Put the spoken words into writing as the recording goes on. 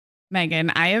Meagan,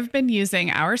 I have been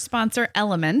using our sponsor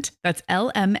Element, that's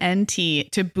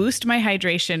LMNT, to boost my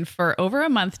hydration for over a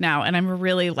month now, and I'm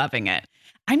really loving it.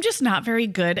 I'm just not very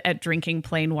good at drinking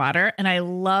plain water, and I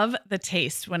love the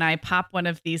taste when I pop one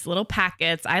of these little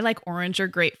packets. I like orange or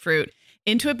grapefruit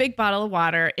into a big bottle of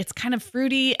water. It's kind of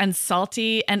fruity and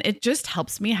salty, and it just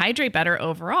helps me hydrate better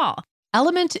overall.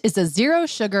 Element is a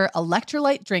zero-sugar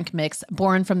electrolyte drink mix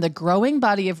born from the growing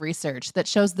body of research that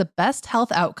shows the best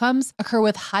health outcomes occur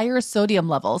with higher sodium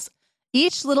levels.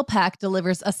 Each little pack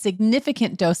delivers a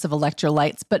significant dose of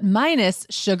electrolytes, but minus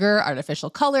sugar, artificial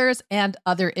colors, and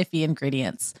other iffy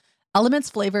ingredients. Element's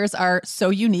flavors are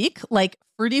so unique, like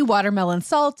fruity watermelon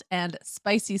salt and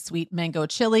spicy sweet mango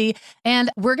chili. And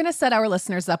we're going to set our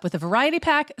listeners up with a variety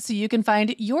pack so you can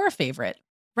find your favorite.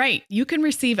 Right. You can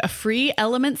receive a free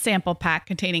Element sample pack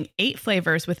containing 8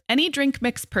 flavors with any drink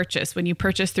mix purchase when you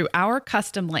purchase through our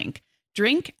custom link,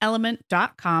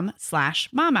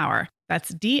 drinkelement.com/momhour.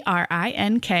 That's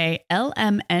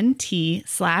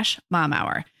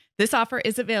DRINKLMNT/momhour. This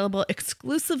is available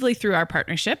exclusively through our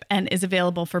partnership and is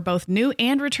available for both new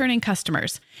and returning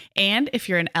customers. And if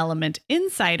you're an Element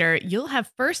insider, you'll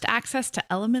have first access to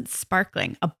Element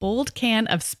Sparkling, a bold can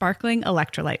of sparkling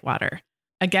electrolyte water.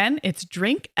 Again, it's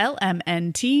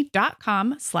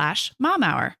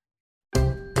drinklmnt.com/momhour.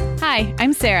 Hi,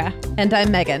 I'm Sarah. And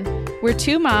I'm Meagan. We're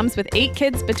 2 moms with 8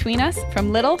 kids between us,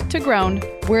 from little to grown.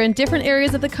 We're in different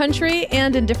areas of the country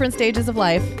and in different stages of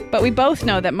life. But we both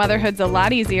know that motherhood's a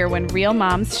lot easier when real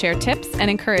moms share tips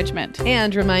and encouragement.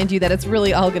 And remind you that it's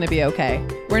really all going to be okay.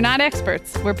 We're not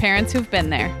experts. We're parents who've been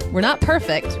there. We're not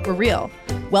perfect. We're real.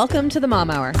 Welcome to the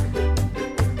Mom Hour.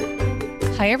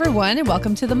 Hi, everyone, and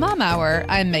welcome to the Mom Hour.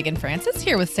 I'm Meagan Francis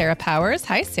here with Sarah Powers.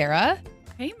 Hi, Sarah.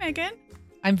 Hey, Meagan.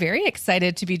 I'm very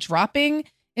excited to be dropping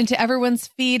into everyone's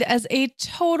feed as a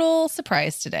total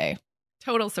surprise today.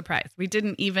 Total surprise. We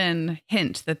didn't even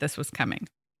hint that this was coming.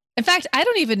 In fact, I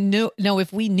don't even know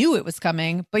if we knew it was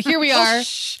coming, but here we are.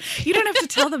 You don't have to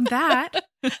tell them that.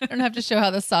 I don't have to show how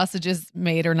the sausage is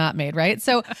made or not made, right?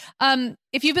 So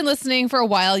if you've been listening for a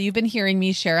while, you've been hearing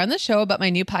me share on the show about my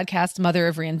new podcast, Mother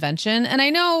of Reinvention. And I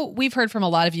know we've heard from a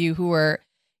lot of you who are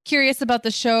curious about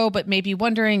the show, but maybe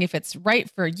wondering if it's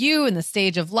right for you in the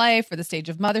stage of life or the stage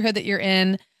of motherhood that you're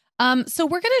in. So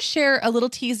we're going to share a little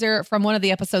teaser from one of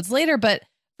the episodes later. But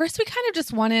first, we kind of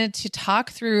just wanted to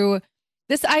talk through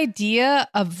this idea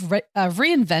of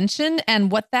reinvention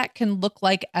and what that can look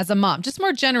like as a mom, just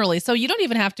more generally. So you don't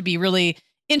even have to be really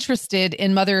interested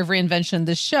in Mother of Reinvention,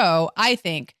 this show, I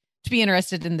think, to be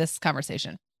interested in this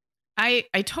conversation. I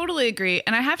totally agree.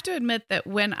 And I have to admit that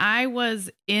when I was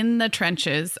in the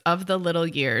trenches of the little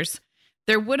years,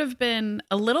 there would have been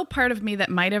a little part of me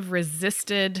that might have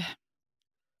resisted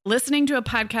listening to a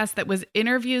podcast that was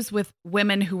interviews with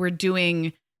women who were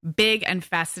doing big and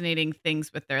fascinating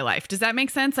things with their life. Does that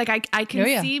make sense? Like I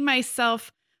can see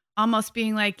myself almost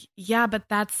being like, yeah, but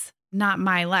that's not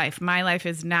my life. My life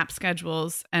is nap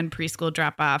schedules and preschool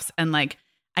drop-offs. And like,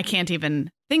 I can't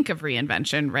even think of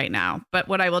reinvention right now. But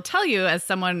what I will tell you as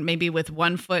someone maybe with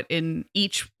one foot in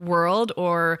each world,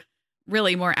 or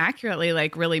really more accurately,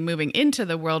 like really moving into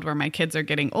the world where my kids are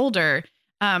getting older,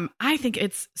 I think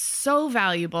it's so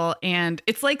valuable. And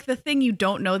it's like the thing you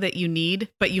don't know that you need,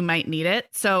 but you might need it.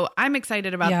 So I'm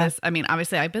excited about this. I mean,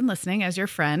 obviously I've been listening as your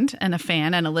friend and a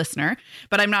fan and a listener,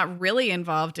 but I'm not really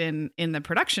involved in the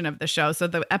production of the show. So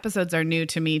the episodes are new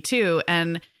to me too.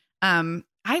 And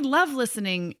I love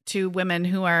listening to women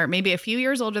who are maybe a few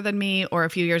years older than me or a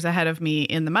few years ahead of me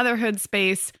in the motherhood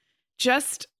space,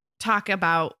 just talk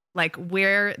about like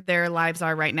where their lives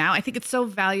are right now. I think it's so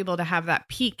valuable to have that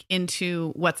peek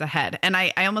into what's ahead. And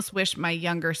I almost wish my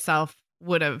younger self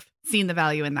would have seen the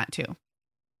value in that too.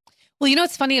 Well, you know,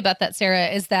 what's funny about that, Sarah,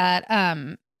 is that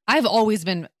I've always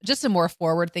been just a more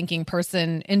forward thinking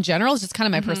person in general. It's just kind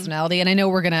of my personality. And I know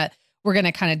we're going to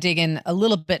kind of dig in a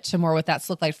little bit to more what that's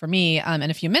looked like for me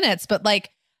in a few minutes. But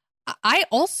like, I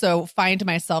also find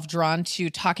myself drawn to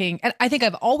talking, and I think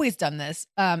I've always done this,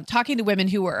 talking to women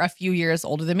who are a few years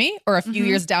older than me or a few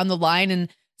years down the line in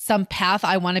some path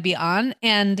I want to be on.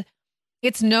 And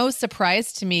it's no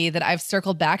surprise to me that I've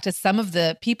circled back to some of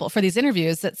the people for these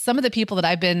interviews, that some of the people that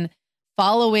I've been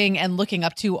following and looking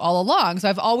up to all along. So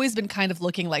I've always been kind of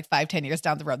looking like 5-10 years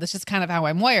down the road. That's just kind of how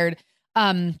I'm wired.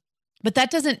 But that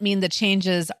doesn't mean the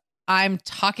changes I'm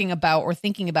talking about or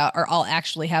thinking about are all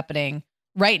actually happening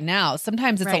right now.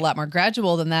 Sometimes it's a lot more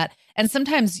gradual than that. And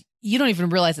sometimes you don't even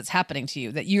realize it's happening to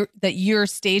you, that your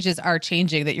stages are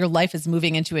changing, that your life is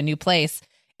moving into a new place.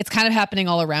 It's kind of happening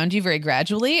all around you very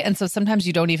gradually. And so sometimes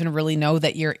you don't even really know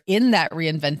that you're in that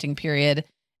reinventing period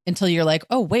until you're like,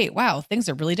 oh, wait, wow, things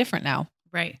are really different now.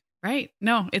 Right. Right.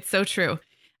 No, it's so true.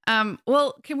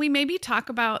 Well, can we maybe talk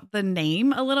about the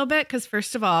name a little bit? Because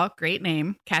first of all, great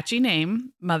name, catchy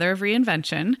name, Mother of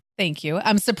Reinvention. Thank you.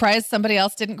 I'm surprised somebody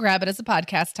else didn't grab it as a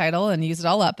podcast title and use it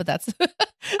all up, but that's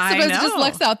I suppose know. it just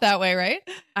lucks out that way, right?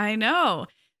 I know.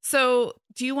 So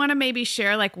do you want to maybe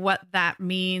share like what that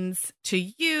means to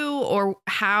you or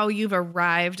how you've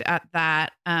arrived at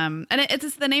that? And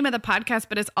it's the name of the podcast,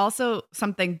 but it's also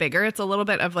something bigger. It's a little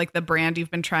bit of like the brand you've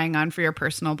been trying on for your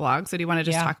personal blog. So do you want to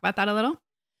just talk about that a little?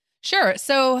 Sure.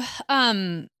 So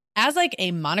as like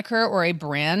a moniker or a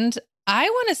brand, I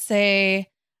want to say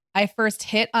I first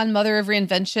hit on Mother of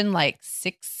Reinvention like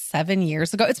 6-7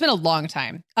 years ago. It's been a long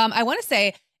time. I want to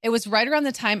say it was right around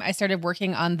the time I started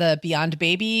working on the Beyond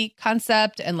Baby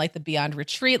concept and like the Beyond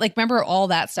Retreat. Like, remember all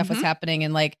that stuff was happening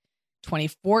in like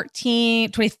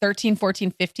 2013,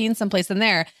 14, 15, someplace in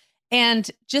there. And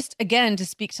just again, to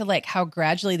speak to like how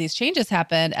gradually these changes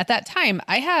happened at that time,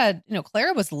 I had,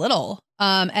 Clara was little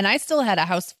and I still had a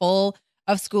house full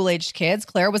of school-aged kids.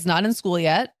 Clara was not in school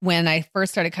yet when I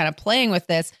first started kind of playing with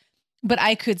this, but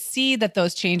I could see that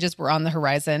those changes were on the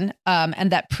horizon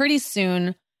and that pretty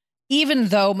soon, even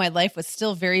though my life was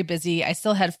still very busy, I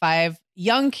still had 5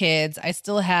 young kids. I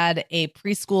still had a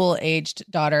preschool aged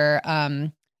daughter.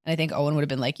 And I think Owen would have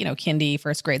been like, kindy,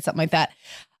 first grade, something like that.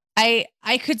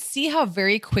 I could see how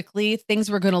very quickly things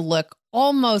were going to look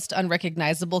almost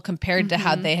unrecognizable compared to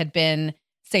how they had been,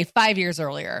 say, 5 years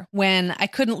earlier, when I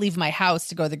couldn't leave my house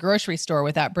to go to the grocery store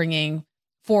without bringing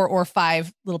 4 or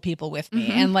 5 little people with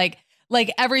me. And like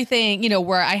everything,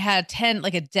 where I had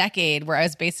a decade where I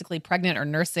was basically pregnant or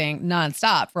nursing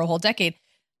nonstop for a whole decade.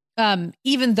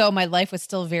 Even though my life was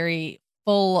still very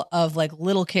full of like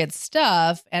little kid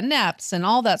stuff and naps and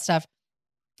all that stuff,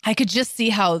 I could just see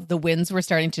how the winds were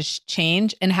starting to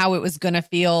change and how it was going to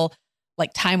feel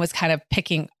like time was kind of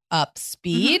picking up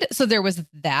speed. So there was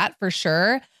that for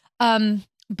sure.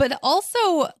 But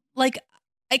also like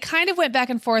I kind of went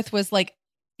back and forth was like,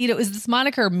 is this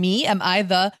moniker me? Am I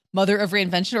the Mother of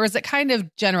Reinvention, or is it kind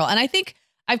of general? And I think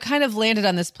I've kind of landed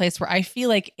on this place where I feel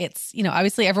like it's,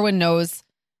 obviously everyone knows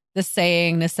the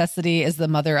saying necessity is the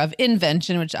mother of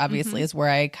invention, which obviously is where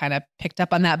I kind of picked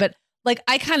up on that. But like,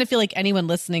 I kind of feel like anyone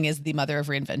listening is the mother of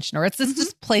reinvention, or it's this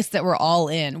just place that we're all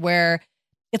in where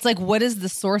it's like, what is the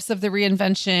source of the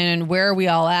reinvention? Where are we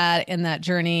all at in that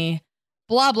journey?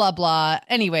 Blah, blah, blah.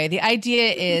 Anyway, the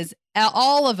idea is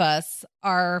all of us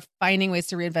are finding ways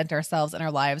to reinvent ourselves and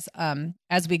our lives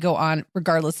as we go on,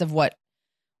 regardless of what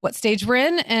stage we're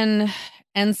in.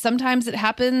 And sometimes it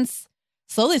happens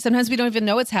slowly. Sometimes we don't even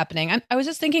know it's happening. I was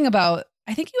just thinking about,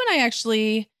 I think you and I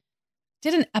actually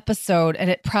did an episode, and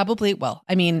it probably,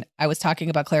 I was talking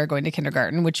about Claire going to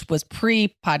kindergarten, which was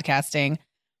pre-podcasting,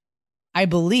 I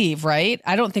believe, right?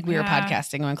 I don't think we were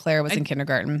podcasting when Claire was in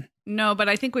kindergarten. No, but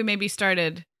I think we maybe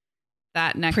started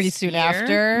that next pretty soon year,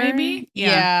 after. Maybe?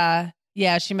 Yeah,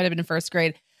 she might have been in first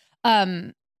grade.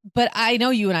 But I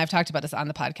know you and I have talked about this on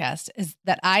the podcast, is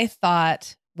that I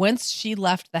thought once she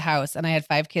left the house and I had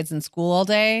 5 kids in school all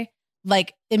day,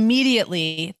 like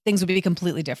immediately things would be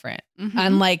completely different.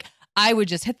 And like, I would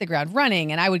just hit the ground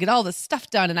running and I would get all this stuff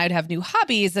done and I'd have new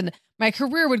hobbies and my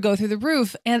career would go through the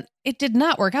roof. And it did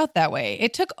not work out that way.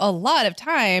 It took a lot of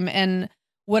time and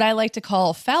what I like to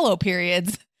call fallow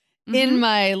periods in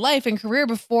my life and career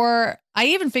before I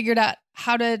even figured out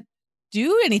how to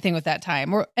do anything with that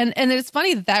time. And it's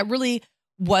funny that really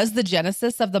was the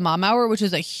genesis of the Mom Hour, which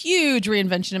was a huge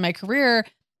reinvention in my career.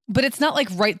 But it's not like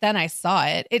right then I saw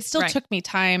it. It still took me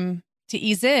time to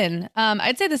ease in.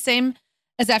 I'd say the same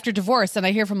as after divorce. And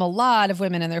I hear from a lot of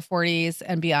women in their 40s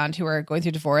and beyond who are going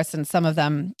through divorce. And some of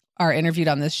them are interviewed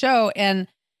on this show. And,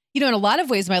 in a lot of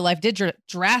ways, my life did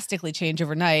drastically change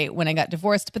overnight when I got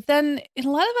divorced. But then in a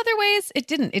lot of other ways, it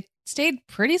didn't. It stayed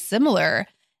pretty similar.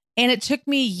 And it took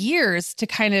me years to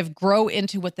kind of grow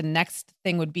into what the next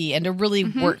thing would be and to really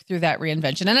work through that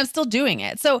reinvention. And I'm still doing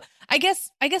it. So I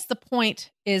guess the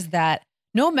point is that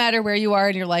no matter where you are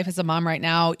in your life as a mom right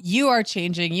now, you are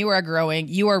changing, you are growing,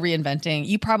 you are reinventing.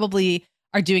 You probably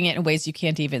are doing it in ways you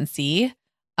can't even see,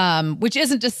 which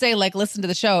isn't just say like, listen to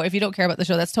the show. If you don't care about the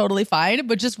show, that's totally fine.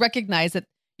 But just recognize that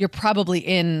you're probably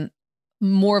in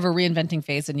more of a reinventing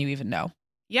phase than you even know.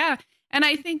 Yeah. And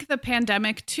I think the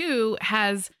pandemic too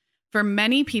has, for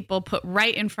many people, put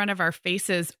right in front of our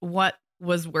faces what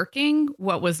was working,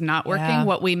 what was not working,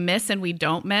 what we miss and we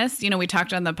don't miss. We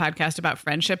talked on the podcast about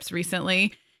friendships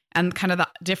recently and kind of the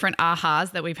different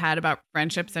ahas that we've had about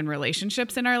friendships and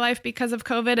relationships in our life because of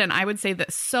COVID. And I would say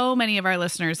that so many of our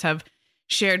listeners have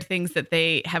shared things that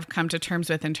they have come to terms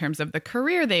with in terms of the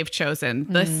career they've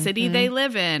chosen, the city they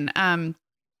live in.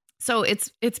 So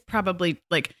it's probably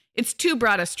like it's too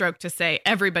broad a stroke to say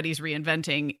everybody's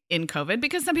reinventing in COVID,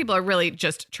 because some people are really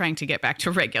just trying to get back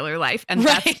to regular life. And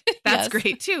that's Yes.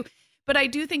 great too. But I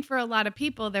do think for a lot of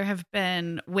people, there have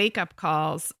been wake up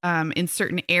calls in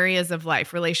certain areas of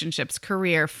life, relationships,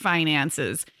 career,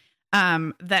 finances,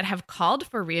 that have called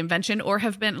for reinvention, or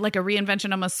have been like a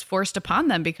reinvention almost forced upon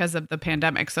them because of the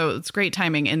pandemic. So it's great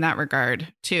timing in that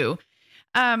regard too.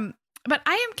 But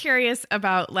I am curious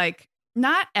about, like,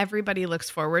 not everybody looks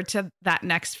forward to that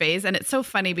next phase. And it's so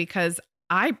funny because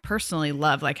I personally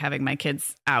love like having my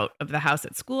kids out of the house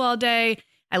at school all day.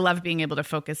 I love being able to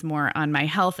focus more on my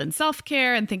health and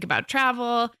self-care and think about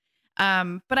travel.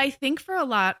 But I think for a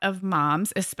lot of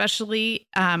moms, especially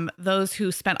those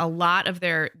who spent a lot of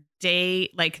their day,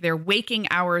 like their waking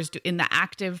hours in the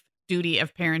active duty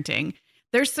of parenting,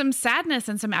 there's some sadness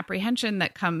and some apprehension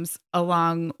that comes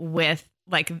along with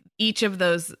like each of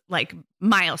those like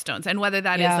milestones. And whether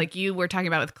that is like you were talking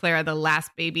about with Clara, the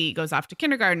last baby goes off to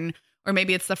kindergarten, or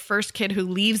maybe it's the first kid who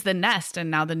leaves the nest and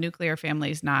now the nuclear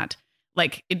family is not,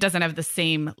 like, it doesn't have the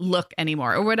same look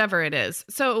anymore, or whatever it is.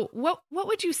 So what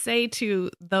would you say to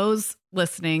those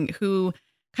listening who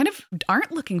kind of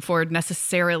aren't looking forward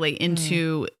necessarily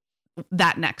into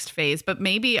that next phase, but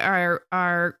maybe are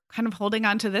kind of holding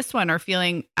on to this one or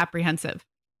feeling apprehensive?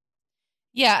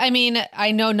 Yeah, I mean,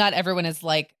 I know not everyone is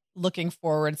like looking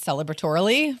forward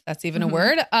celebratorily. That's even a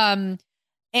word.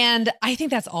 And I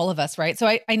think that's all of us, right? So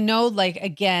I know, like,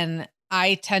 again,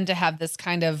 I tend to have this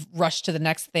kind of rush to the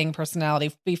next thing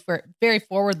personality, be very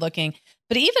forward looking.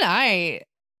 But even I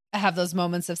have those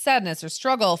moments of sadness or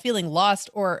struggle, feeling lost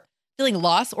or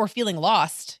feeling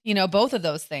lost, you know, both of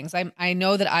those things. I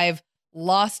know that I've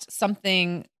lost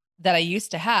something that I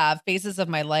used to have, phases of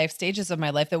my life, stages of my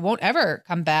life that won't ever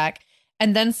come back.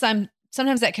 And then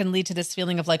sometimes that can lead to this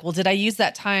feeling of like, well, did I use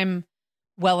that time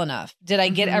well enough? Did I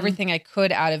get everything I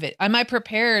could out of it? Am I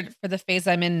prepared for the phase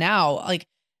I'm in now? Like,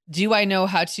 do I know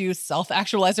how to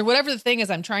self-actualize or whatever the thing is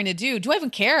I'm trying to do? Do I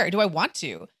even care? Do I want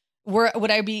to?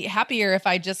 Would I be happier if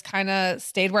I just kind of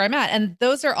stayed where I'm at? And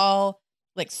those are all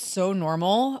like so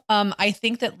normal. I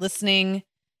think that listening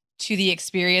to the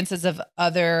experiences of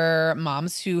other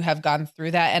moms who have gone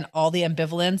through that and all the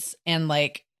ambivalence and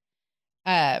like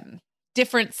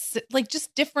different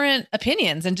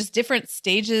opinions and just different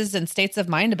stages and states of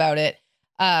mind about it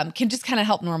can just kind of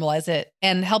help normalize it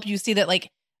and help you see that, like,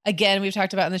 again, we've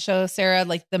talked about in the show, Sarah,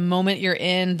 like the moment you're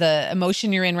in, the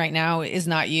emotion you're in right now is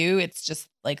not you. It's just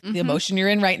like the emotion you're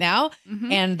in right now.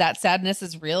 And that sadness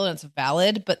is real and it's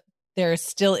valid, but there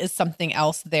still is something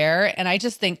else there. And I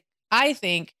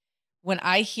think when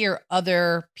I hear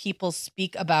other people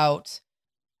speak about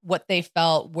what they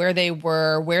felt, where they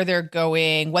were, where they're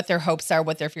going, what their hopes are,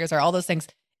 what their fears are, all those things,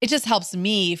 it just helps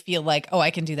me feel like, oh,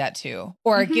 I can do that too.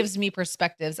 Or it gives me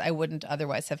perspectives I wouldn't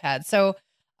otherwise have had. So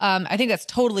I think that's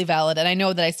totally valid. And I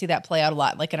know that I see that play out a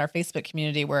lot, like in our Facebook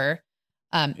community where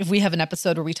if we have an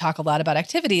episode where we talk a lot about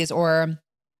activities or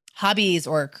hobbies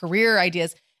or career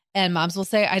ideas, and moms will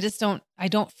say, I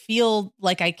don't feel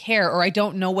like I care, or I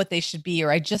don't know what they should be, or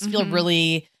I just feel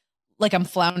really like I'm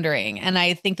floundering. And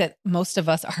I think that most of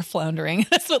us are floundering.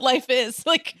 That's what life is.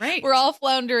 Like, we're all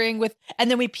floundering and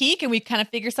then we peak and we kind of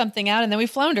figure something out and then we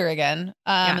flounder again.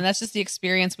 And that's just the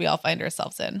experience we all find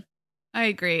ourselves in. I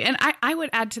agree. And I would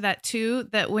add to that too,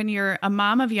 that when you're a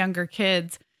mom of younger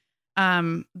kids,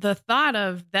 the thought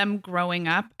of them growing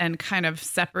up and kind of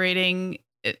separating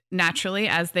naturally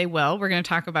as they will. We're going to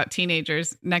talk about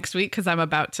teenagers next week because I'm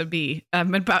about to be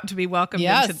welcomed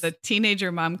into the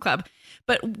teenager mom club.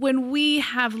 But when we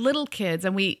have little kids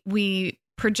and we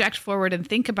project forward and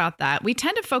think about that, we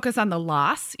tend to focus on the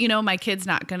loss. You know, my kid's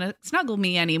not going to snuggle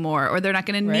me anymore, or they're not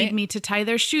going to need me to tie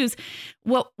their shoes.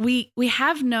 Well, we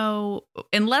have no,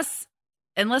 unless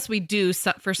we do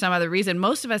for some other reason,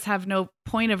 most of us have no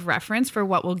point of reference for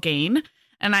what we'll gain.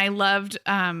 And I loved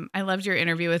your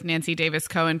interview with Nancy Davis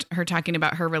Cohen, her talking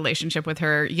about her relationship with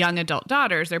her young adult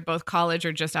daughters. They're both college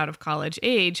or just out of college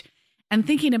age, and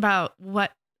thinking about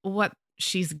what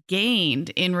she's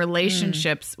gained in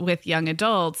relationships with young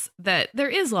adults, that there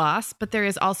is loss, but there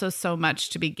is also so much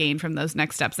to be gained from those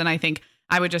next steps. And I think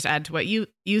I would just add to what you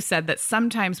said, that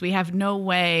sometimes we have no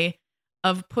way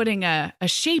of putting a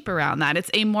shape around that. It's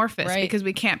amorphous because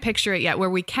we can't picture it yet, where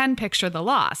we can picture the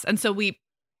loss. And so we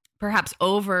perhaps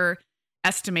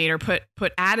overestimate or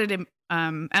put added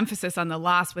emphasis on the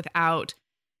loss without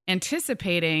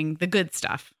anticipating the good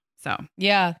stuff. So,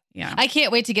 yeah. I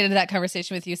can't wait to get into that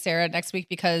conversation with you, Sarah, next week,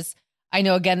 because I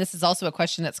know, again, this is also a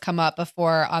question that's come up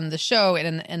before on the show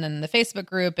and in the Facebook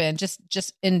group, and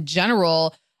just in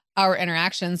general, our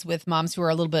interactions with moms who are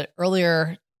a little bit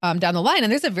earlier down the line.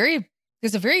 And there's a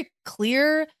very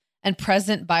clear and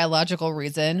present biological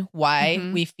reason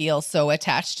why we feel so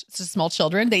attached to small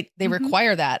children. They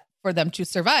require that for them to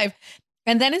survive.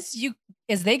 And then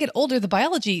as they get older, the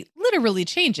biology literally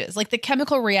changes. Like the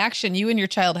chemical reaction you and your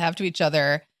child have to each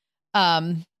other,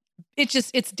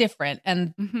 it's different.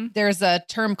 And there's a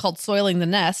term called soiling the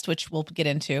nest, which we'll get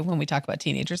into when we talk about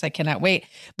teenagers. I cannot wait.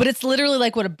 But it's literally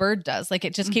like what a bird does. Like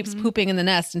it just keeps pooping in the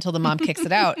nest until the mom kicks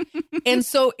it out. And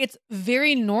so it's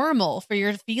very normal for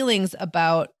your feelings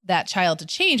about that child to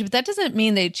change. But that doesn't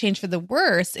mean they change for the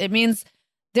worse. It means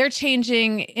they're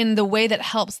changing in the way that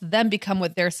helps them become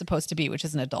what they're supposed to be, which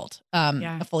is an adult,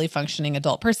 a fully functioning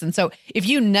adult person. So if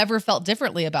you never felt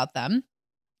differently about them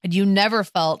and you never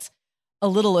felt a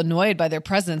little annoyed by their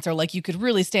presence or like you could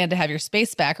really stand to have your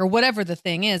space back or whatever the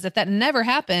thing is, if that never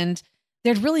happened,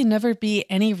 there'd really never be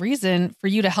any reason for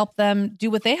you to help them do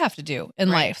what they have to do in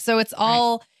life. So it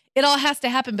all has to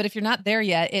happen. But if you're not there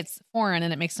yet, it's foreign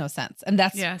and it makes no sense. And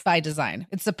that's by design.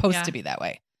 It's supposed to be that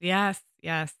way. Yes.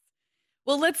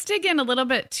 Well, let's dig in a little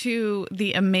bit to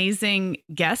the amazing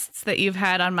guests that you've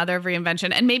had on Mother of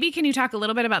Reinvention. And maybe can you talk a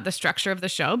little bit about the structure of the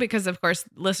show? Because, of course,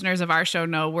 listeners of our show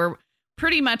know we're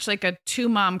pretty much like a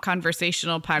two-mom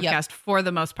conversational podcast for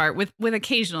the most part with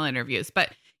occasional interviews.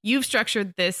 But you've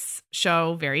structured this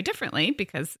show very differently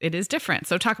because it is different.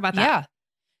 So talk about that. Yeah.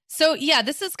 So,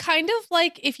 this is kind of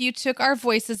like if you took our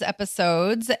Voices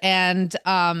episodes and,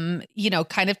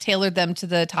 kind of tailored them to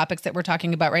the topics that we're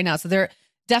talking about right now. So they're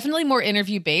definitely more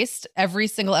interview based. Every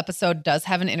single episode does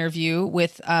have an interview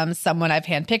with someone I've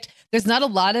handpicked. There's not a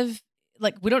lot of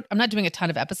I'm not doing a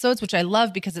ton of episodes, which I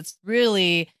love because it's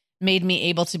really made me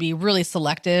able to be really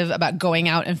selective about going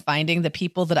out and finding the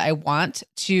people that I want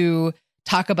to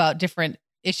talk about different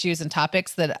issues and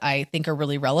topics that I think are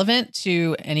really relevant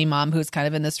to any mom who's kind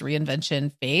of in this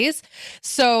reinvention phase.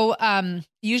 So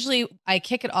usually I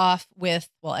kick it off with,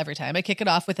 every time I kick it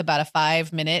off with about a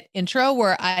 5-minute intro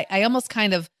where I almost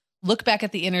kind of look back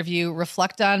at the interview,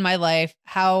 reflect on my life,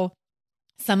 how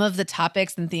some of the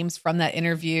topics and themes from that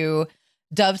interview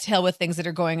dovetail with things that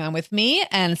are going on with me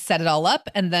and set it all up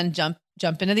and then jump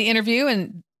into the interview.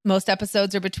 And most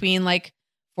episodes are between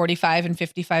 45 and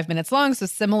 55 minutes long. So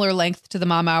similar length to the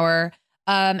Mom Hour.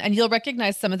 And you'll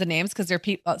recognize some of the names because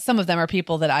some of them are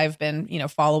people that I've been,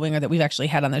 following or that we've actually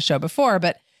had on the show before.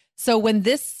 But so when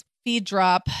this feed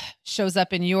drop shows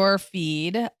up in your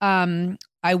feed,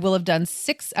 I will have done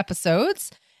 6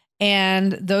 episodes.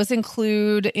 And those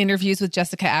include interviews with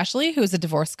Jessica Ashley, who is a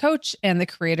divorce coach and the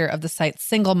creator of the site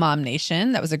Single Mom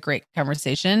Nation. That was a great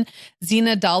conversation.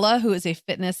 Zina Dalla, who is a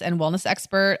fitness and wellness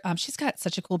expert. She's got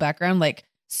such a cool background,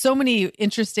 so many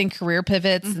interesting career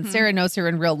pivots. And Sarah knows her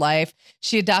in real life.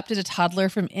 She adopted a toddler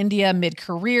from India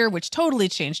mid-career, which totally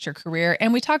changed her career.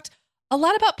 And we talked a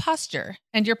lot about posture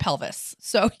and your pelvis.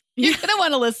 So you're going to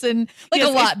want to listen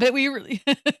a lot, but we really...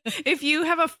 If you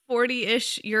have a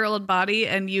 40-ish-year-old body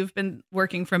and you've been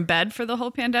working from bed for the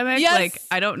whole pandemic,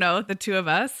 I don't know, the two of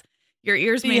us, your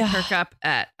ears may perk up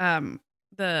at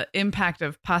the impact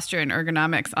of posture and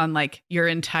ergonomics on your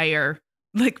entire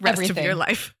rest everything. Of your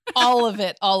life. all of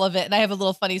it. And I have a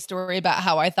little funny story about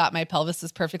how I thought my pelvis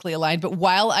was perfectly aligned. But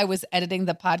while I was editing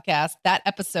the podcast, that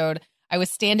episode, I was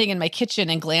standing in my kitchen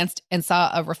and glanced and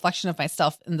saw a reflection of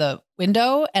myself in the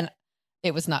window, and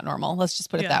it was not normal. Let's just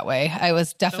put it that way. I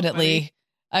was definitely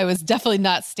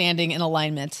not standing in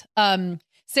alignment.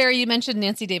 Sarah, you mentioned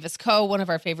Nancy Davis Coe, one of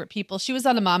our favorite people. She was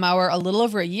on the Mom Hour a little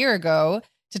over a year ago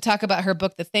to talk about her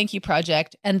book, The Thank You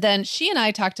Project. And then she and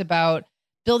I talked about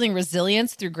building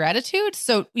resilience through gratitude.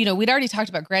 So, we'd already talked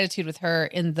about gratitude with her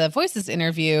in the Voices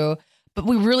interview, but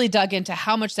we really dug into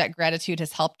how much that gratitude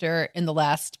has helped her in the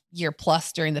last year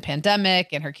plus during the pandemic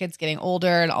and her kids getting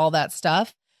older and all that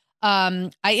stuff.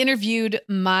 I interviewed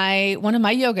one of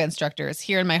my yoga instructors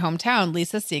here in my hometown,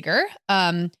 Lisa Seeger.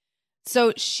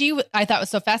 So I thought was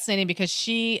so fascinating because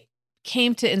she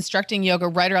came to instructing yoga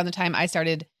right around the time I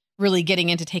started really getting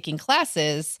into taking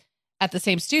classes at the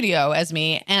same studio as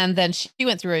me. And then she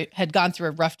had gone through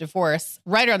a rough divorce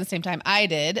right around the same time I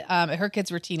did. Her kids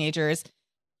were teenagers.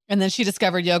 And then she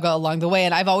discovered yoga along the way.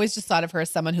 And I've always just thought of her as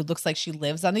someone who looks like she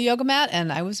lives on the yoga mat.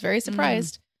 And I was very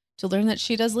surprised to learn that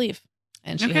she does leave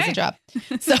and she has a job.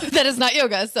 So that is not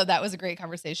yoga. So that was a great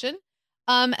conversation.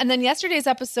 And then yesterday's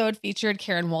episode featured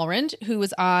Karen Walrand, who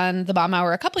was on the Mom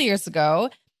Hour a couple of years ago.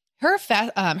 Her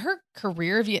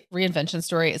career reinvention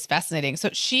story is fascinating.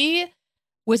 So she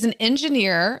was an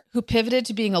engineer who pivoted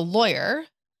to being a lawyer,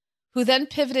 who then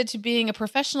pivoted to being a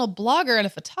professional blogger and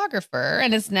a photographer,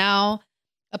 and is now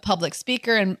a public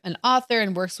speaker and an author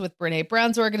and works with Brene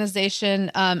Brown's organization.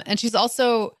 And she's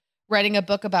also writing a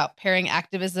book about pairing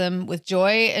activism with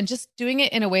joy and just doing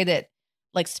it in a way that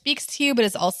like speaks to you, but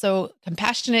is also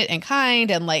compassionate and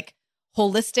kind and like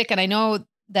holistic. And I know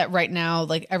that right now,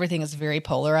 like everything is very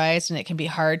polarized and it can be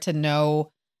hard to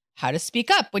know how to speak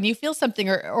up when you feel something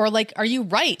or like, are you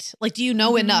right? Like, do you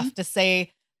know enough to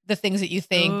say the things that you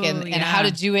think and how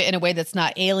to do it in a way that's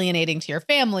not alienating to your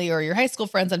family or your high school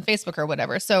friends on Facebook or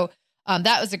whatever. So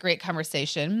that was a great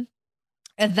conversation.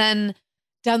 And then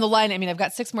down the line, I mean, I've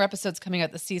got 6 more episodes coming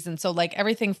out this season. So like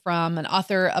everything from an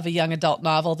author of a young adult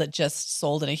novel that just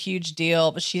sold in a huge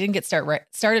deal, but she didn't get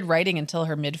started writing until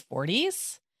her mid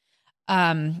 40s.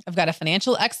 I've got a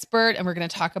financial expert, and we're going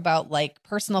to talk about like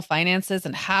personal finances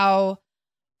and how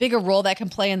big a role that can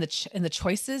play in the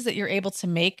choices that you're able to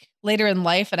make later in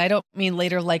life. And I don't mean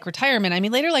later like retirement. I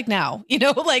mean later like now,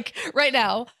 like right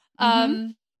now.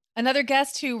 Another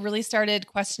guest who really started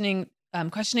questioning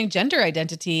gender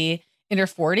identity in her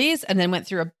 40s and then went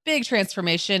through a big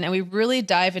transformation. And we really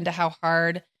dive into how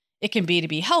hard it can be to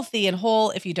be healthy and whole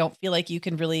if you don't feel like you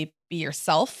can really be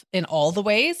yourself in all the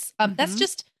ways. That's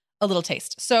just a little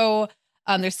taste. So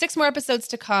there's 6 more episodes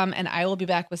to come, and I will be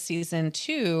back with season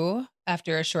 2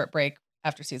 after a short break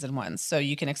after season 1. So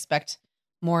you can expect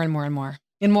more and more and more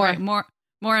and more. Right, more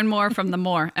and more from the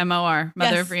more, M-O-R,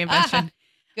 Mother of Reinvention.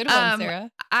 Good one,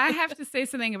 Sarah. I have to say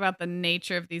something about the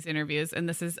nature of these interviews, and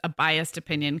this is a biased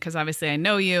opinion because obviously I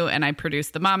know you and I produce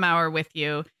the Mom Hour with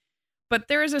you, but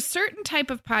there is a certain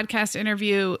type of podcast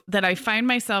interview that I find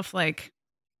myself like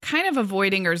kind of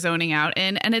avoiding or zoning out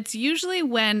in, and it's usually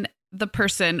when the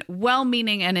person,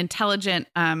 well-meaning and intelligent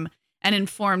and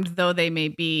informed though they may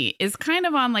be, is kind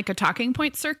of on like a talking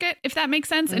point circuit, if that makes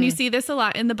sense. And you see this a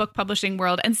lot in the book publishing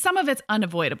world, and some of it's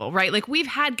unavoidable, right? Like we've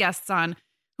had guests on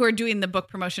who are doing the book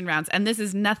promotion rounds, and this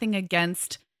is nothing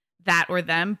against that or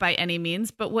them by any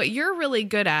means. But what you're really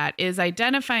good at is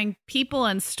identifying people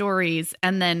and stories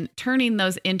and then turning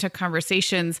those into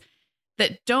conversations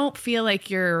that don't feel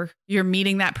like you're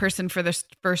meeting that person for the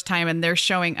first time and they're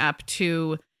showing up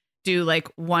to do like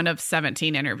one of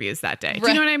 17 interviews that day. Do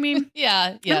you know what I mean?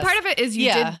 Yeah. Yes. And part of it is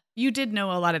you did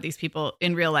know a lot of these people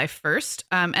in real life first.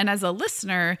 And as a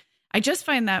listener, I just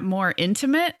find that more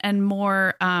intimate and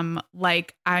more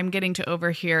like I'm getting to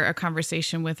overhear a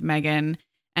conversation with Meagan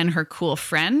and her cool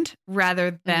friend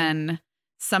rather than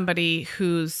somebody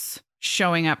who's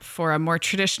showing up for a more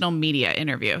traditional media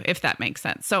interview, if that makes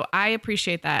sense. So I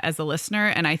appreciate that as a listener.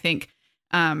 And I think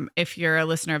if you're a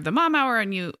listener of the Mom Hour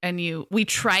and we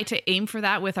try to aim for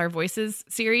that with our Voices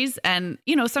series. And,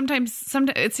 sometimes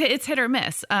it's hit or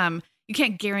miss. You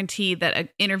can't guarantee that an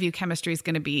interview chemistry is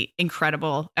going to be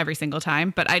incredible every single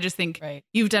time. But I just think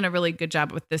you've done a really good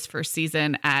job with this first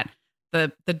season at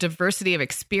the diversity of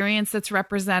experience that's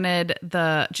represented.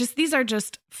 These are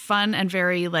just fun and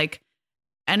very like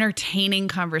entertaining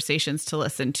conversations to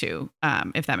listen to,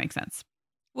 if that makes sense.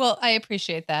 Well, I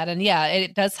appreciate that. And yeah,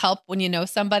 it does help when you know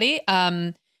somebody.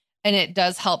 And it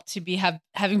does help to be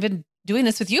having been doing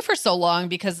this with you for so long,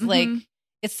 because like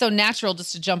it's so natural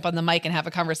just to jump on the mic and have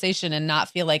a conversation and not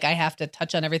feel like I have to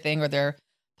touch on everything or their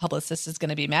publicist is going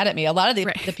to be mad at me. A lot of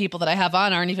the people that I have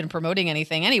on aren't even promoting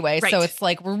anything anyway. So it's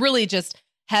like we're really just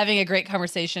having a great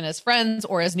conversation as friends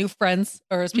or as new friends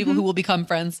or as people who will become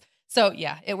friends. So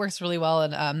yeah, it works really well.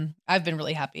 And I've been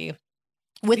really happy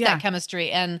with that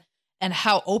chemistry and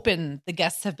how open the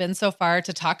guests have been so far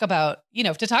to talk about,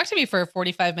 to talk to me for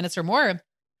 45 minutes or more.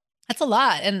 That's a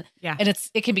lot. And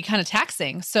it can be kind of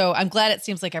taxing. So I'm glad it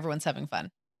seems like everyone's having fun.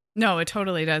 No, it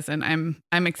totally does. And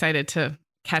I'm excited to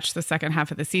catch the second half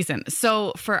of the season.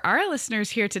 So for our listeners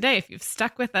here today, if you've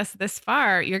stuck with us this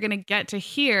far, you're going to get to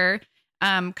hear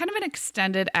kind of an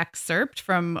extended excerpt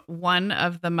from one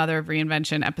of the Mother of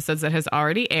Reinvention episodes that has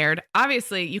already aired.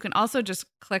 Obviously, you can also just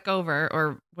click over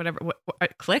or whatever,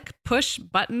 push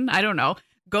button. I don't know.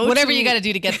 Whatever you got to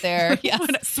do to get there.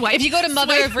 Swipe. If you go to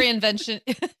Mother of Reinvention,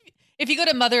 if you go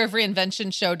to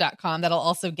motherofreinventionshow.com, that'll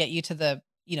also get you to the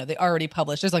already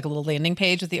published. There's like a little landing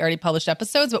page with the already published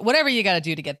episodes, but whatever you got to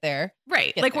do to get there.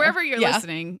 Right. Like there. Wherever you're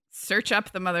listening, search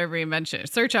up the Mother of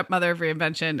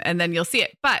Reinvention, and then you'll see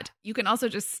it. But you can also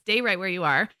just stay right where you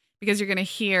are because you're going to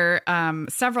hear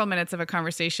several minutes of a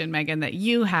conversation, Meagan, that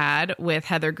you had with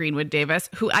Heather Greenwood Davis,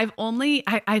 who I've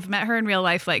met her in real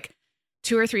life like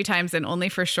 2 or 3 times and only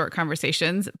for short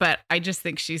conversations, but I just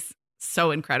think she's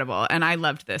so incredible. And I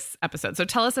loved this episode. So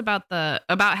tell us about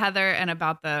Heather and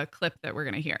about the clip that we're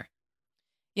going to hear.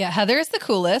 Yeah, Heather is the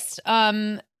coolest.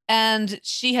 And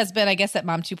she has been, I guess, at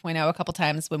Mom 2.0 a couple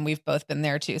times when we've both been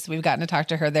there too. So we've gotten to talk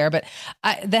to her there. But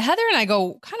the Heather and I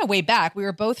go kind of way back. We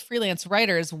were both freelance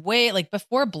writers way like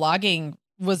before blogging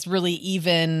was really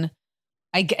even,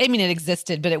 I mean, it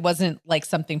existed, but it wasn't like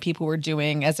something people were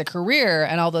doing as a career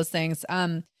and all those things.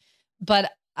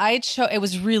 But it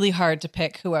was really hard to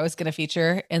pick who I was going to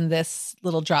feature in this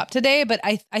little drop today, but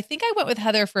I think I went with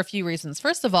Heather for a few reasons.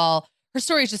 First of all, her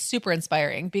story is just super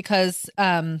inspiring because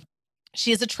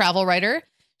she is a travel writer.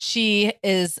 She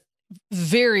is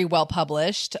very well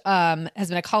published, has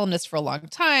been a columnist for a long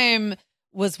time,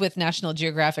 was with National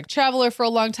Geographic Traveler for a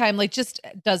long time, like just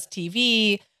does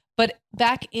TV. But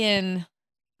back in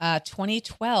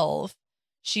 2012,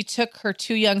 she took her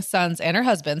 2 young sons and her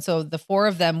husband. So the 4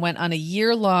 of them went on a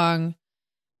year-long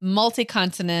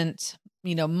multi-continent,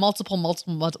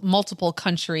 multiple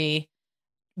country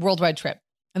worldwide trip.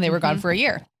 And they were gone for a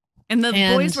year. And the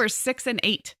boys were 6 and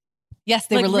 8. Yes,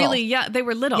 they were little. Really, yeah, they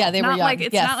were little. Yeah, they were young. Like,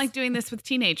 it's not like doing this with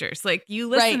teenagers. Like you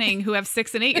listening who have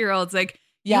 6 and 8-year-olds, like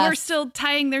you were still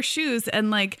tying their shoes and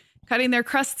like cutting their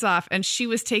crusts off. And she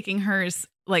was taking hers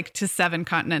like to 7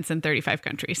 continents and 35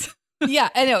 countries. Yeah,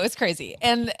 I know. It's crazy.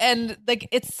 And like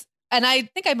and I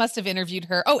think I must have interviewed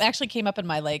her. Oh, actually came up in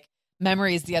my like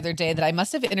memories the other day that I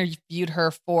must have interviewed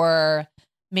her for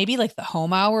maybe like the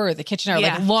Home Hour or the Kitchen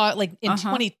Hour, like in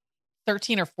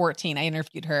 2013 or 14, I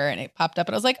interviewed her and it popped up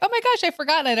and I was like, oh my gosh, I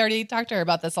forgot I'd already talked to her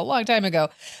about this a long time ago.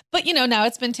 But now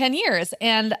it's been 10 years.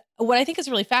 And what I think is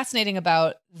really fascinating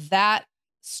about that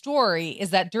story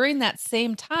is that during that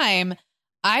same time,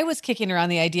 I was kicking around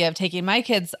the idea of taking my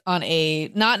kids on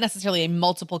not necessarily a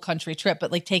multiple country trip,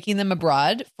 but like taking them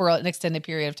abroad for an extended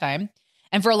period of time.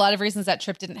 And for a lot of reasons, that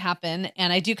trip didn't happen.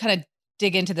 And I do kind of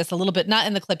dig into this a little bit, not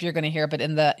in the clip you're going to hear, but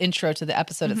in the intro to the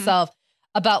episode itself,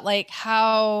 about like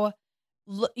how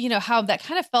that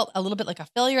kind of felt a little bit like a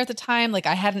failure at the time. Like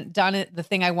I hadn't done the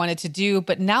thing I wanted to do.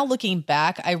 But now looking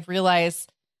back, I realize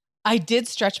I did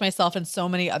stretch myself in so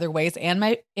many other ways and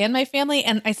my family,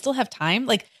 and I still have time.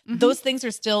 Like those things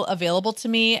are still available to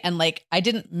me. And like, I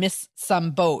didn't miss some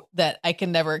boat that I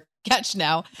can never catch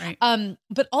now. Right.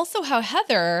 But also how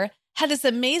Heather had this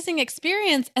amazing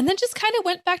experience and then just kind of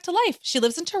went back to life. She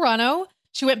lives in Toronto.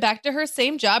 She went back to her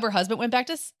same job. Her husband went back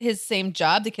to his same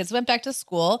job. The kids went back to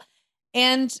school,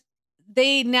 and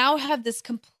they now have this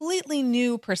completely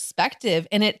new perspective.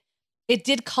 And it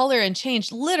did color and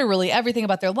change literally everything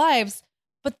about their lives.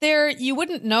 But you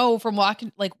wouldn't know from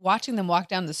watching them walk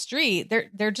down the street.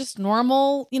 They're just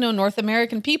normal, North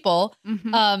American people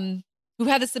who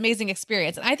had this amazing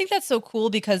experience. And I think that's so cool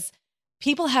because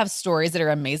people have stories that are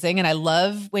amazing. And I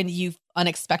love when you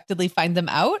unexpectedly find them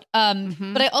out.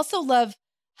 But I also love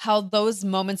how those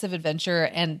moments of adventure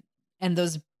and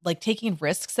those like taking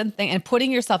risks and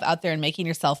putting yourself out there and making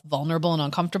yourself vulnerable and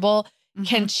uncomfortable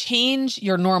can change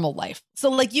your normal life. So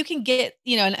like you can get,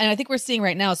 and I think we're seeing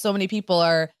right now, so many people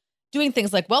are doing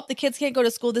things like, well, the kids can't go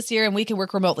to school this year and we can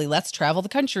work remotely. Let's travel the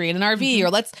country in an RV or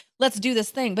let's do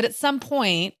this thing. But at some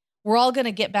point, we're all going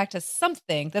to get back to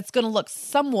something that's going to look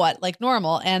somewhat like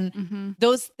normal. And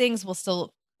those things will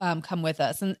still come with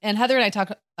us. And Heather and I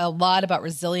talk a lot about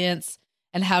resilience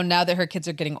and how now that her kids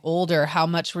are getting older, how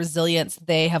much resilience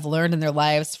they have learned in their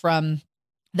lives from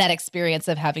that experience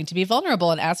of having to be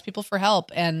vulnerable and ask people for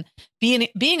help. And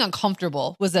being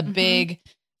uncomfortable was a big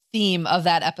theme of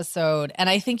that episode. And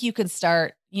I think you can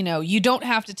start, you don't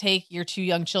have to take your 2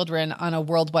 young children on a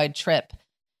worldwide trip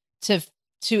to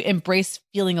embrace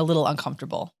feeling a little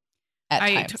uncomfortable at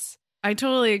times. I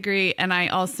totally agree. And I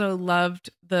also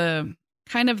loved the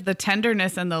kind of the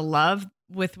tenderness and the love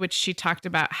with which she talked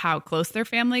about how close their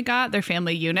family got, their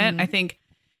family unit. I think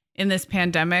in this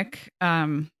pandemic,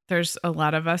 there's a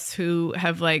lot of us who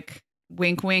have like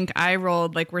wink, wink, eye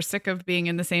rolled, like we're sick of being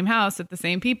in the same house with the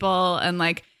same people. And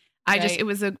like, it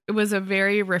was a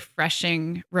very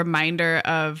refreshing reminder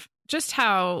of just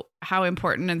how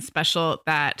important and special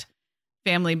that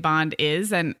family bond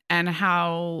is and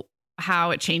how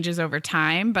it changes over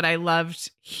time. But I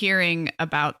loved hearing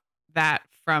about that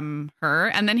from her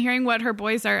and then hearing what her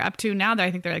boys are up to now that I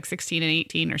think they're like 16 and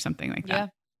 18 or something like that.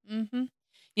 Yeah.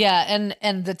 Yeah.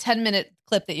 And the 10-minute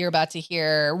clip that you're about to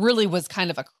hear really was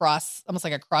kind of almost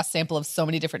like a cross sample of so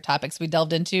many different topics we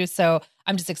delved into. So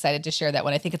I'm just excited to share that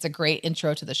one. I think it's a great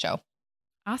intro to the show.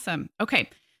 Awesome. Okay.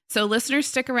 So listeners,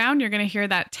 stick around. You're going to hear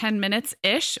that 10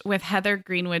 minutes-ish with Heather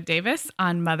Greenwood Davis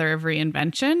on Mother of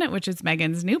Reinvention, which is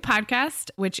Meagan's new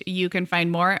podcast, which you can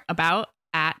find more about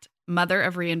at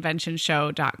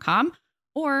motherofreinventionshow.com,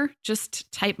 or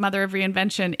just type Mother of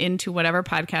Reinvention into whatever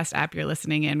podcast app you're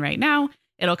listening in right now.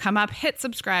 It'll come up, hit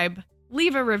subscribe,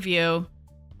 leave a review.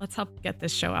 Let's help get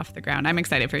this show off the ground. I'm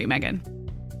excited for you, Meagan.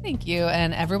 Thank you.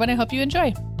 And everyone, I hope you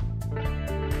enjoy.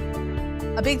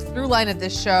 A big through line of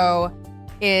this show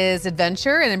is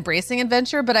adventure and embracing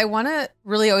adventure, but I want to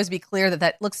really always be clear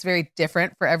that looks very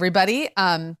different for everybody.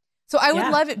 So I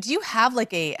would love it. Do you have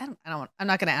like I'm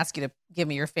not going to ask you to give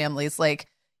me your family's like,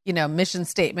 mission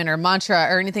statement or mantra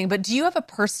or anything, but do you have a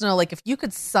personal, like, if you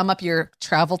could sum up your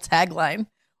travel tagline,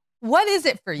 what is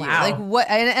it for you? Wow. Like what,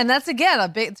 and that's again, a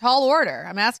big, tall order.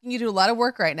 I'm asking you to do a lot of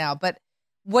work right now, but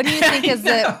what do you think is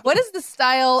what is the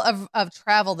style of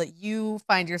travel that you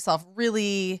find yourself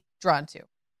really drawn to?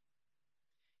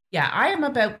 Yeah, I am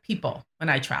about people when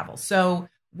I travel. So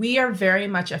we are very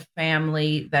much a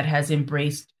family that has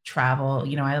embraced travel.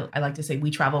 I like to say we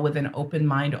travel with an open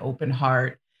mind, open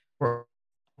heart. We're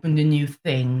open to new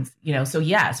things, So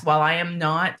yes, while I am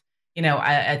not,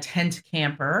 a tent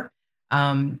camper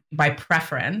by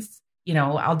preference,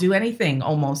 I'll do anything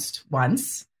almost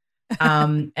once.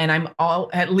 And I'm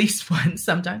at least once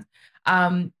sometimes.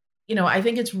 I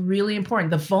think it's really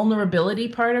important. The vulnerability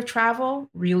part of travel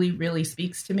really, really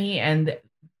speaks to me. And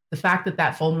the fact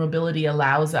that vulnerability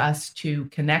allows us to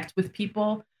connect with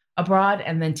people abroad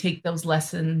and then take those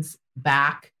lessons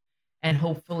back and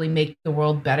hopefully make the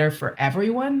world better for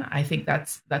everyone. I think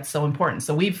that's so important.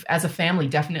 So we've, as a family,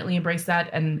 definitely embraced that.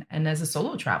 And as a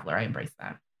solo traveler, I embrace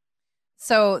that.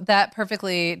 So that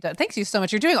perfectly, thanks you so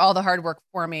much. You're doing all the hard work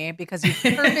for me because you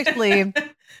perfectly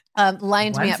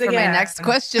lined me up for my next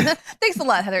question. Thanks a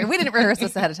lot, Heather. We didn't rehearse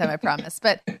this ahead of time, I promise.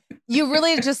 But you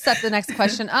really just set the next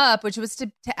question up, which was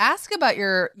to ask about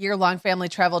your year-long family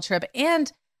travel trip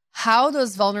and how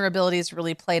those vulnerabilities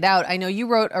really played out. I know you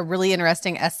wrote a really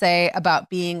interesting essay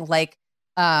about being like,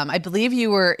 I believe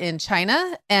you were in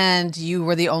China and you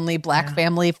were the only Black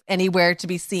family anywhere to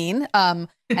be seen.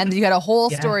 And you had a whole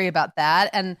story about that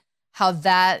and how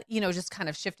that, just kind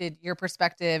of shifted your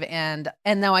perspective. And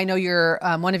now I know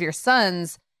one of your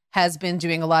sons has been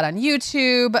doing a lot on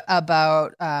YouTube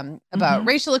about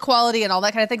racial equality and all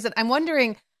that kind of things. And I'm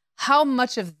wondering how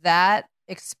much of that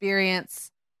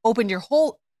experience opened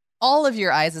all of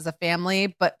your eyes as a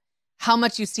family, but how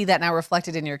much you see that now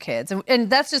reflected in your kids. And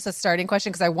that's just a starting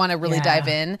question because I want to really dive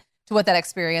in to what that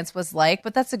experience was like,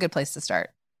 but that's a good place to start.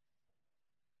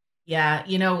 Yeah,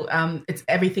 it's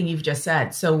everything you've just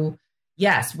said. So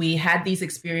yes, we had these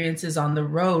experiences on the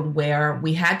road where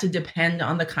we had to depend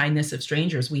on the kindness of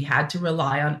strangers. We had to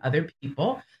rely on other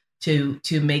people to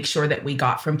make sure that we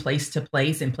got from place to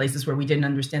place in places where we didn't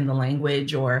understand the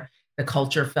language or the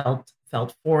culture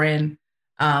felt foreign.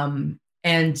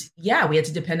 And yeah, we had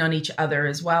to depend on each other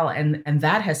as well. And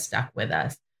that has stuck with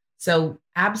us. So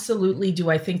absolutely. Do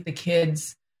I think the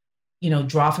kids,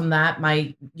 draw from that?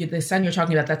 The son you're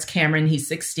talking about, that's Cameron. He's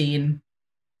 16.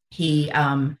 He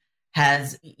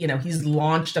has, he's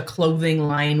launched a clothing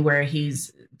line where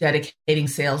he's dedicating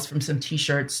sales from some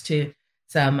t-shirts to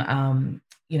some,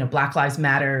 Black Lives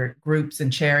Matter groups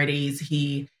and charities.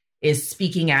 He is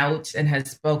speaking out and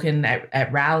has spoken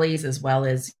at rallies as well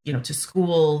as, to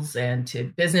schools and to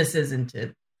businesses and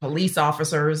to police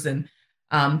officers and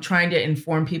trying to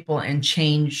inform people and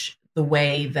change the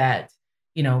way that,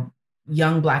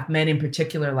 young Black men in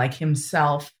particular, like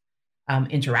himself,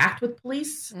 interact with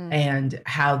police and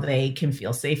how they can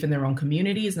feel safe in their own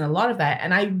communities and a lot of that.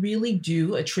 And I really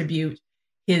do attribute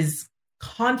his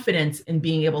confidence in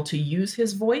being able to use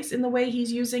his voice in the way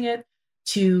he's using it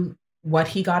to what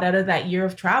he got out of that year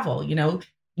of travel.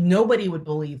 Nobody would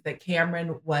believe that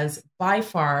Cameron was by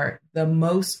far the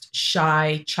most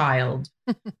shy child,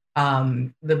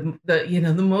 the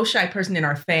most shy person in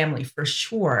our family for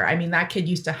sure. I mean, that kid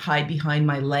used to hide behind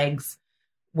my legs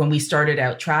when we started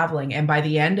out traveling. And by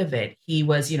the end of it, he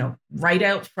was, right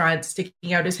out front,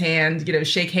 sticking out his hand,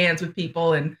 shake hands with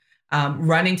people and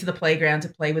running to the playground to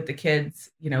play with the kids,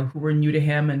 who were new to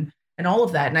him and all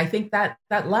of that. And I think that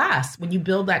lasts. When you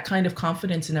build that kind of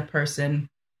confidence in a person,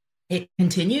 it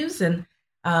continues. And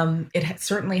it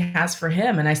certainly has for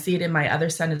him. And I see it in my other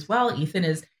son as well. Ethan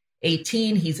is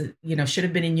 18. He's, should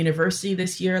have been in university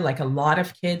this year. Like a lot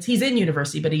of kids, he's in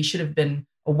university, but he should have been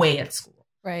away at school.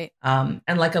 Right. And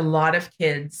like a lot of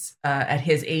kids at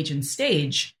his age and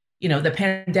stage, the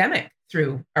pandemic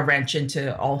threw a wrench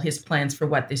into all his plans for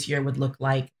what this year would look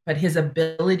like. But his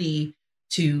ability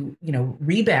to,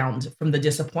 rebound from the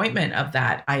disappointment of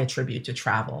that, I attribute to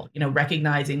travel,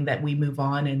 recognizing that we move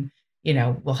on and,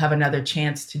 we'll have another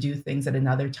chance to do things at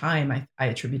another time. I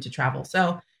attribute to travel.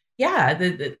 So yeah,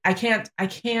 I can't,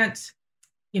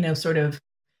 sort of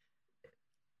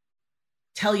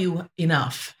tell you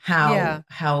enough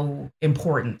how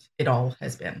important it all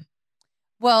has been.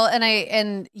 Well,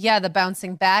 the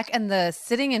bouncing back and the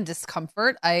sitting in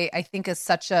discomfort, I think is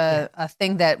such a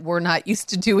thing that we're not used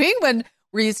to doing when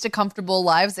we're used to comfortable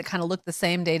lives that kind of look the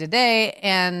same day to day.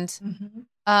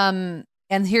 And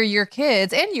here your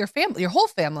kids and your family, your whole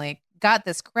family got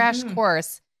this crash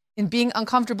course in being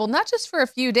uncomfortable, not just for a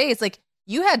few days. Like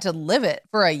you had to live it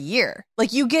for a year.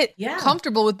 Like you get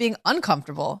comfortable with being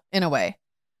uncomfortable in a way.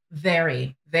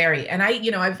 Very, very. And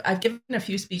I've given a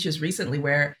few speeches recently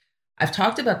where I've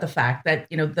talked about the fact that,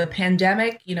 the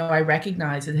pandemic, I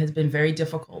recognize it has been very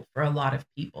difficult for a lot of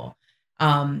people.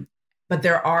 But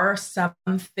there are some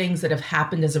things that have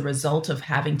happened as a result of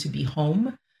having to be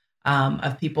home,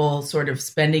 of people sort of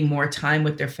spending more time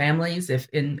with their families, if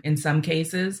in some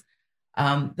cases,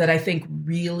 that I think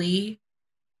really,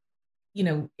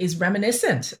 is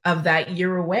reminiscent of that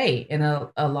year away in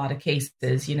a lot of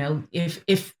cases.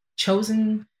 If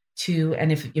chosen to,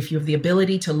 and if you have the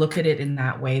ability to look at it in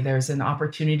that way, there's an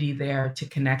opportunity there to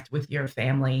connect with your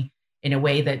family in a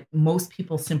way that most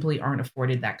people simply aren't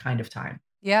afforded that kind of time.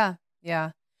 Yeah.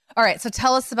 Yeah. All right. So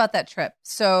tell us about that trip.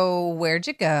 So where'd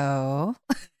you go?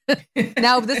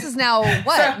 Now, this is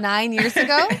what, 9 years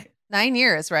ago? 9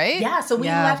 years, right? Yeah. So we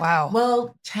left, wow.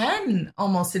 Well, 10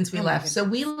 almost since we left. So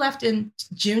we left in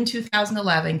June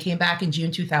 2011, came back in June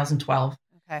 2012.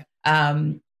 Okay.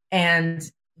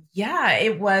 And yeah,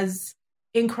 it was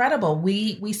incredible.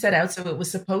 We set out, so it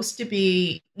was supposed to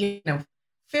be,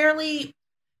 fairly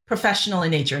professional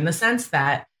in nature, in the sense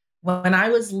that when I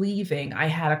was leaving, I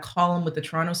had a column with the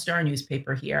Toronto Star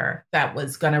newspaper here that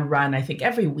was going to run, I think,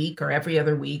 every week or every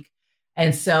other week.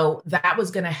 And so that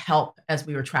was going to help as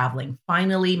we were traveling.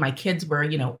 Finally, my kids were,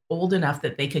 old enough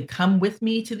that they could come with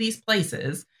me to these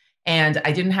places. And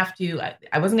I didn't have to,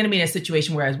 I wasn't going to be in a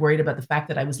situation where I was worried about the fact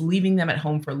that I was leaving them at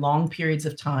home for long periods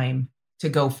of time to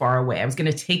go far away. I was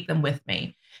going to take them with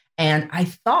me. And I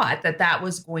thought that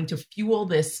was going to fuel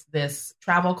this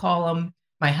travel column.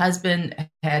 My husband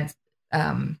had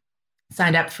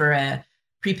signed up for a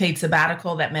prepaid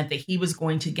sabbatical that meant that he was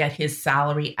going to get his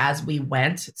salary as we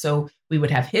went. So we would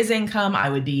have his income. I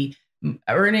would be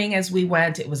earning as we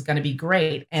went. It was going to be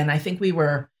great. And I think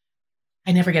I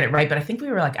never get it right, but I think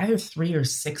we were like either 3 or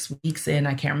 6 weeks in,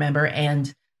 I can't remember.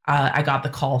 And I got the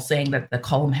call saying that the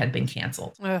column had been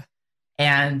canceled. Ugh.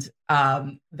 And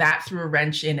that threw a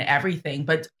wrench in everything.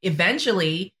 But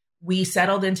eventually we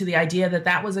settled into the idea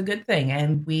that was a good thing.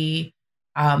 And we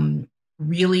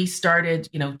really started,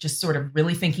 just sort of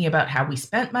really thinking about how we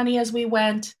spent money as we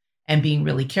went and being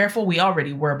really careful. We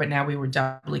already were, but now we were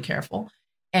doubly careful.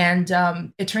 And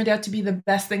it turned out to be the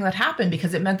best thing that happened,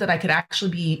 because it meant that I could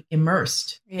actually be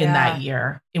immersed in that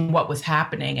year in what was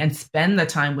happening and spend the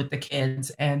time with the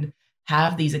kids and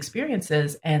have these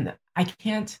experiences. And I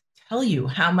can't tell you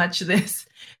how much this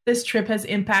trip has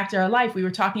impacted our life. We were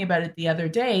talking about it the other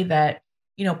day that,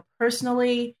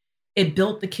 personally, it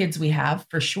built the kids we have,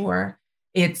 for sure.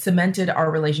 It cemented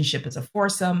our relationship as a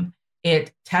foursome.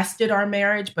 It tested our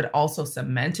marriage, but also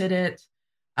cemented it.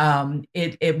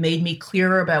 It made me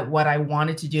clearer about what I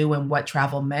wanted to do and what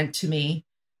travel meant to me.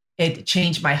 It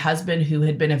changed my husband, who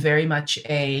had been very much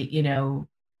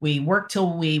we work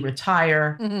till we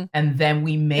retire, mm-hmm. and then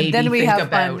we maybe and then we think have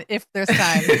about fun if there's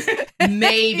time.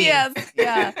 Maybe. Yes.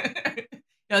 Yeah.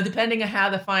 Depending on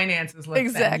how the finances look.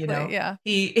 Exactly. Then, Yeah.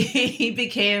 He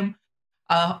became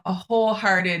a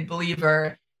wholehearted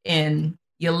believer in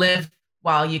you live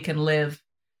while you can live,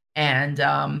 and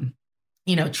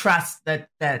trust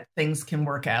that things can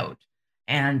work out.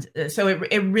 And so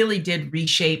it really did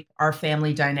reshape our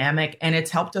family dynamic, and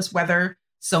it's helped us weather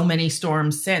so many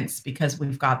storms since, because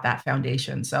we've got that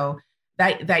foundation. So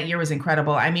that year was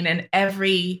incredible. I mean, and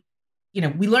we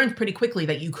learned pretty quickly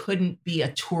that you couldn't be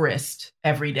a tourist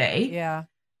every day. Yeah.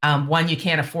 One, you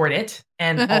can't afford it.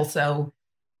 And also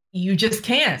you just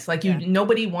can't.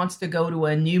 Nobody wants to go to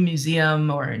a new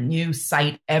museum or a new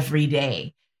site every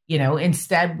day.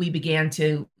 Instead we began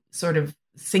to sort of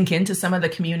sink into some of the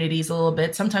communities a little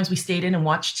bit. Sometimes we stayed in and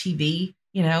watched TV,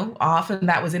 often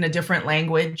that was in a different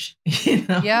language,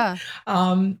 Yeah.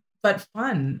 But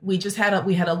fun. We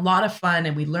had a lot of fun,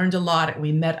 and we learned a lot, and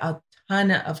we met a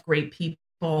ton of great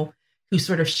people who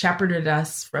sort of shepherded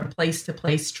us from place to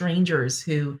place, strangers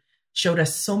who showed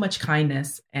us so much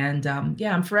kindness. And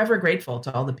I'm forever grateful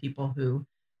to all the people who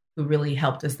really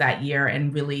helped us that year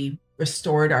and really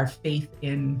restored our faith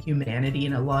in humanity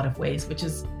in a lot of ways, which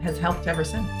has helped ever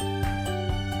since.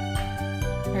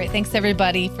 All right. Thanks,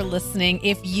 everybody, for listening.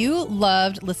 If you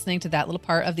loved listening to that little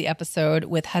part of the episode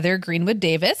with Heather Greenwood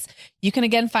Davis, you can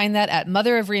again find that at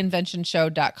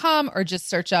motherofreinventionshow.com, or just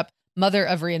search up Mother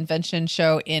of Reinvention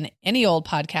Show in any old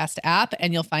podcast app,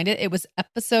 and you'll find it. It was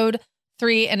episode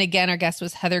 3. And again, our guest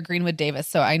was Heather Greenwood Davis.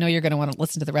 So I know you're going to want to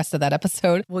listen to the rest of that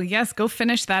episode. Well, yes, go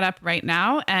finish that up right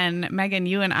now. And Meagan,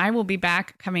 you and I will be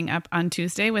back coming up on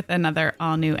Tuesday with another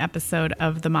all new episode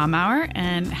of the Mom Hour.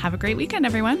 And have a great weekend,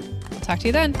 everyone. I'll talk to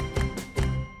you then.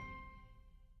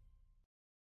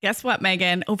 Guess what,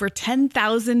 Meagan? Over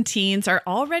 10,000 teens are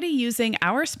already using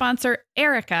our sponsor,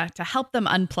 Erica, to help them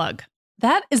unplug.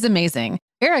 That is amazing.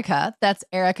 Erica, that's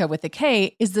Erica with a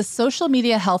K, is the social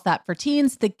media health app for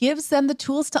teens that gives them the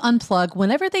tools to unplug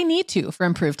whenever they need to for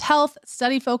improved health,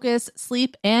 study focus,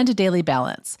 sleep, and daily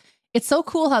balance. It's so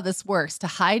cool how this works to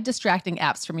hide distracting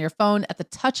apps from your phone at the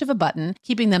touch of a button,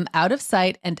 keeping them out of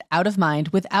sight and out of mind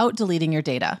without deleting your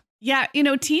data. Yeah,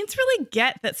 teens really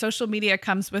get that social media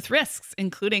comes with risks,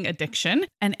 including addiction,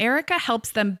 and Erica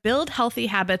helps them build healthy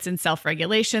habits and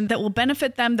self-regulation that will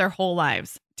benefit them their whole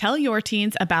lives. Tell your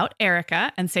teens about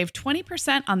Erica and save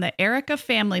 20% on the Erica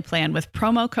family plan with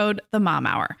promo code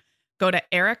TheMomHour. Go to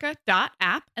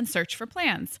erica.app and search for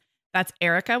plans. That's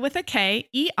Erica with a K,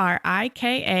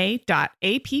 ERIKA.app,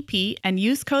 and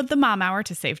use code TheMomHour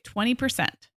to save 20%.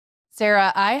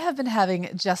 Sarah, I have been having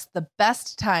just the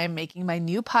best time making my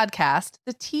new podcast,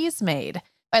 The Teas Made.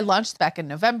 I launched back in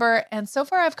November, and so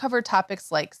far I've covered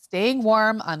topics like staying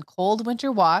warm on cold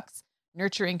winter walks,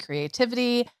 nurturing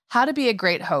creativity, how to be a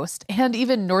great host, and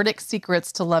even Nordic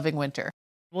secrets to loving winter.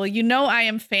 Well, I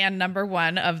am fan number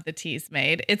one of The Teas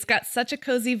Made. It's got such a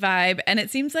cozy vibe, and it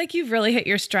seems like you've really hit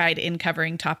your stride in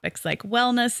covering topics like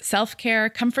wellness, self-care,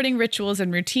 comforting rituals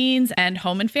and routines, and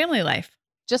home and family life.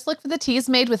 Just look for The Teas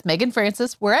Made with Meagan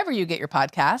Francis wherever you get your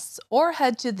podcasts, or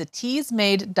head to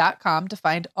theteasmade.com to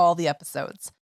find all the episodes.